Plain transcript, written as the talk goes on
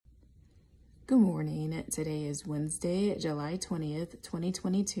Good morning. Today is Wednesday, July 20th,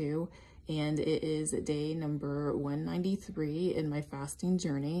 2022, and it is day number 193 in my fasting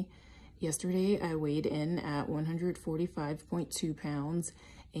journey. Yesterday, I weighed in at 145.2 pounds,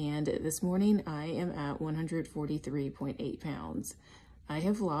 and this morning I am at 143.8 pounds. I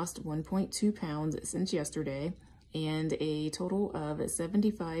have lost 1.2 pounds since yesterday, and a total of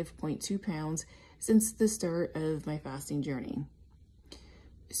 75.2 pounds since the start of my fasting journey.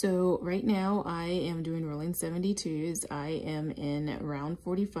 So right now I am doing rolling 72s. I am in round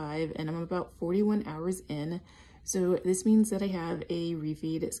 45 and I'm about 41 hours in. So this means that I have a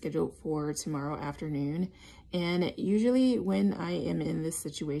refeed scheduled for tomorrow afternoon. And usually when I am in this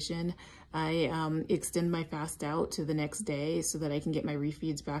situation, I extend my fast out to the next day so that I can get my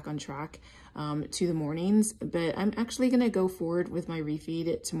refeeds back on track to the mornings. But I'm actually going to go forward with my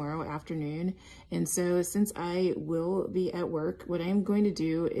refeed tomorrow afternoon. And so since I will be at work, what I'm going to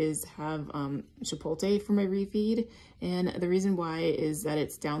do is have Chipotle for my refeed. And the reason why is that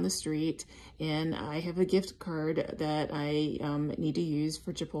it's down the street and I have a gift card that I need to use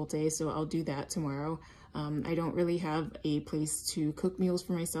for Chipotle. So I'll do that tomorrow. I don't really have a place to cook meals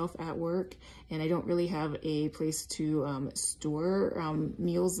for myself at work, and I don't really have a place to store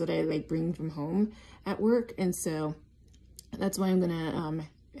meals that I like bring from home at work, and so that's why I'm gonna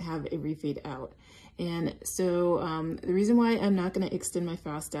have a refeed out. And so the reason why I'm not going to extend my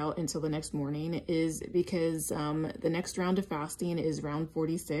fast out until the next morning is because the next round of fasting is round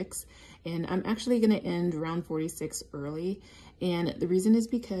 46, and I'm actually going to end round 46 early. And the reason is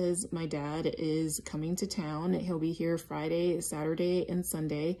because my dad is coming to town. He'll be here Friday, Saturday, and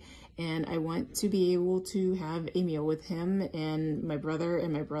Sunday, and I want to be able to have a meal with him and my brother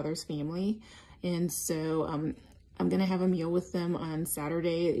and my brother's family. And so I'm going to have a meal with them on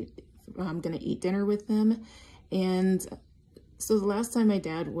Saturday. I'm going to eat dinner with them. And so the last time my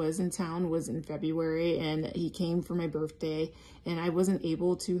dad was in town was in February, and he came for my birthday, and I wasn't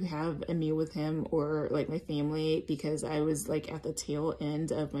able to have a meal with him or like my family because I was like at the tail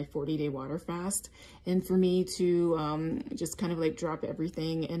end of my 40-day water fast. And for me to just kind of like drop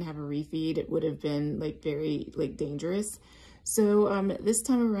everything and have a refeed, it would have been like very like dangerous. So this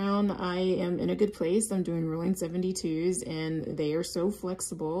time around, I am in a good place. I'm doing rolling 72s and they are so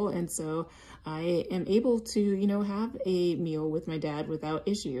flexible. And so I am able to, you know, have a meal with my dad without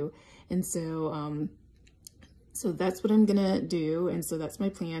issue. And so, so that's what I'm gonna do. And so that's my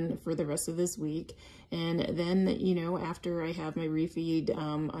plan for the rest of this week. And then, you know, after I have my refeed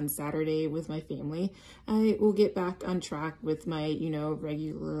on Saturday with my family, I will get back on track with my, you know,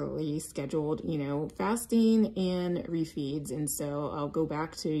 regularly scheduled, you know, fasting and refeeds. And so I'll go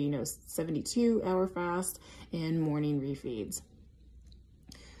back to, you know, 72-hour fast and morning refeeds.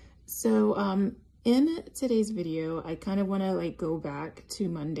 So, in today's video, I kind of want to like go back to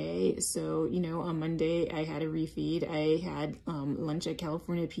Monday. So, you know, on Monday, I had a refeed. I had lunch at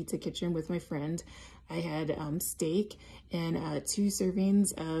California Pizza Kitchen with my friend. I had steak and 2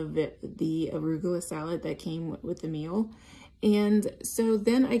 servings of the arugula salad that came with the meal. And so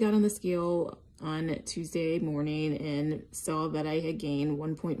then I got on the scale on Tuesday morning and saw that I had gained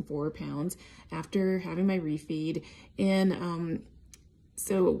 1.4 pounds after having my refeed. And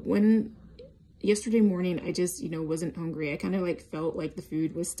so yesterday morning, I just, you know, wasn't hungry. I kind of like felt like the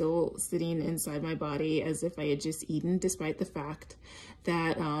food was still sitting inside my body as if I had just eaten, despite the fact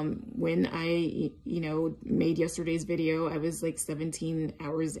that when I, you know, made yesterday's video, I was like 17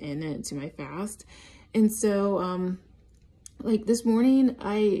 hours into my fast. And so, like this morning,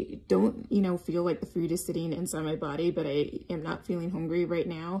 I don't, you know, feel like the food is sitting inside my body, but I am not feeling hungry right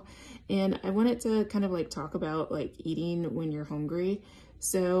now. And I wanted to kind of like talk about like eating when you're hungry.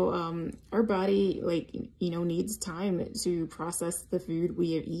 So our body, like, you know, needs time to process the food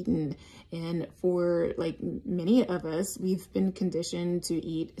we have eaten. And for like many of us, we've been conditioned to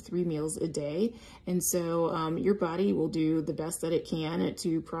eat 3 meals a day. And so your body will do the best that it can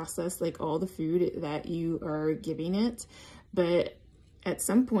to process like all the food that you are giving it. But at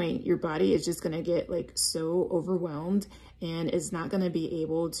some point, your body is just going to get like so overwhelmed and is not going to be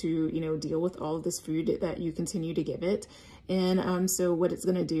able to, you know, deal with all of this food that you continue to give it. And so what it's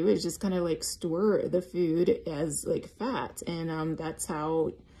going to do is just kind of like store the food as like fat. And that's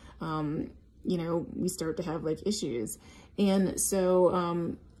how, you know, we start to have like issues. And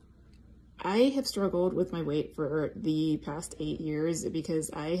so I have struggled with my weight for the past 8 years because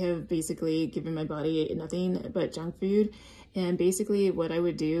I have basically given my body nothing but junk food. And basically what I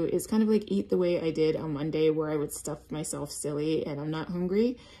would do is kind of like eat the way I did on Monday, where I would stuff myself silly and I'm not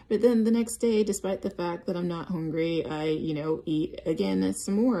hungry. But then the next day, despite the fact that I'm not hungry, I, you know, eat again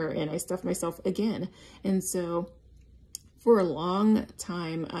some more and I stuff myself again. And so For a long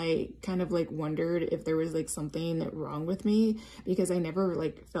time, I kind of like wondered if there was like something wrong with me, because I never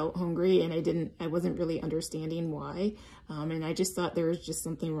like felt hungry, and I wasn't really understanding why. And I just thought there was just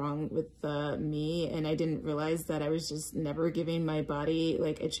something wrong with me, and I didn't realize that I was just never giving my body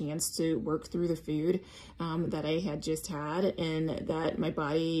like a chance to work through the food that I had just had, and that my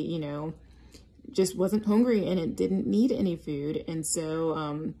body, you know, just wasn't hungry and it didn't need any food. And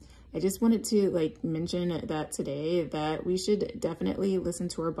so I just wanted to like mention that today, that we should definitely listen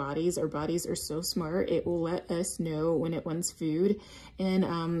to our bodies. Our bodies are so smart. It will let us know when it wants food.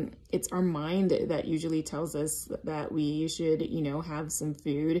 And it's our mind that usually tells us that we should, you know, have some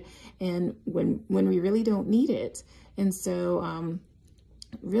food, and when we really don't need it. And so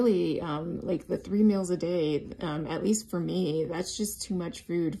really, like the 3 meals a day, at least for me, that's just too much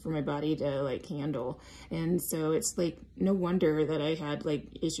food for my body to like handle. And so it's like no wonder that I had like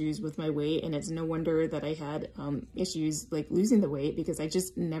issues with my weight, and it's no wonder that I had issues like losing the weight, because I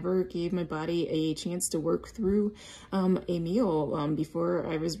just never gave my body a chance to work through a meal before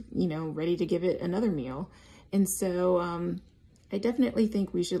I was, you know, ready to give it another meal. And so I definitely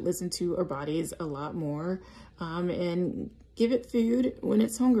think we should listen to our bodies a lot more, and give it food when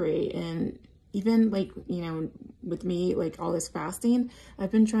it's hungry. And even like, you know, with me, like all this fasting,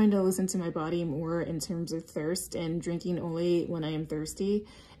 I've been trying to listen to my body more in terms of thirst, and drinking only when I am thirsty.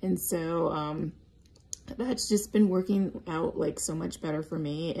 And so that's just been working out like so much better for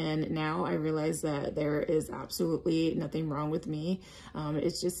me. And now I realize that there is absolutely nothing wrong with me.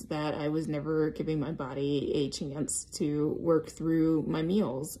 It's just that I was never giving my body a chance to work through my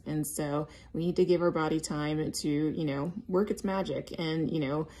meals. And so we need to give our body time to, you know, work its magic, and, you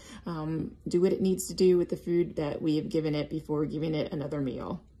know, do what it needs to do with the food that we have given it before giving it another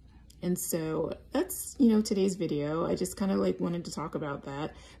meal. And so that's, you know, today's video. I just kind of like wanted to talk about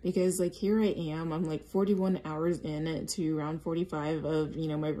that, because like here I am, I'm like 41 hours in to round 45 of, you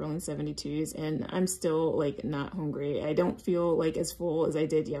know, my rolling 72s, and I'm still like not hungry. I don't feel like as full as I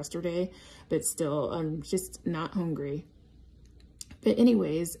did yesterday, but still I'm just not hungry. But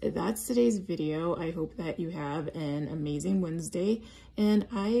anyways, that's today's video. I hope that you have an amazing Wednesday, and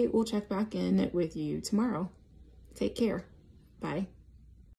I will check back in with you tomorrow. Take care. Bye.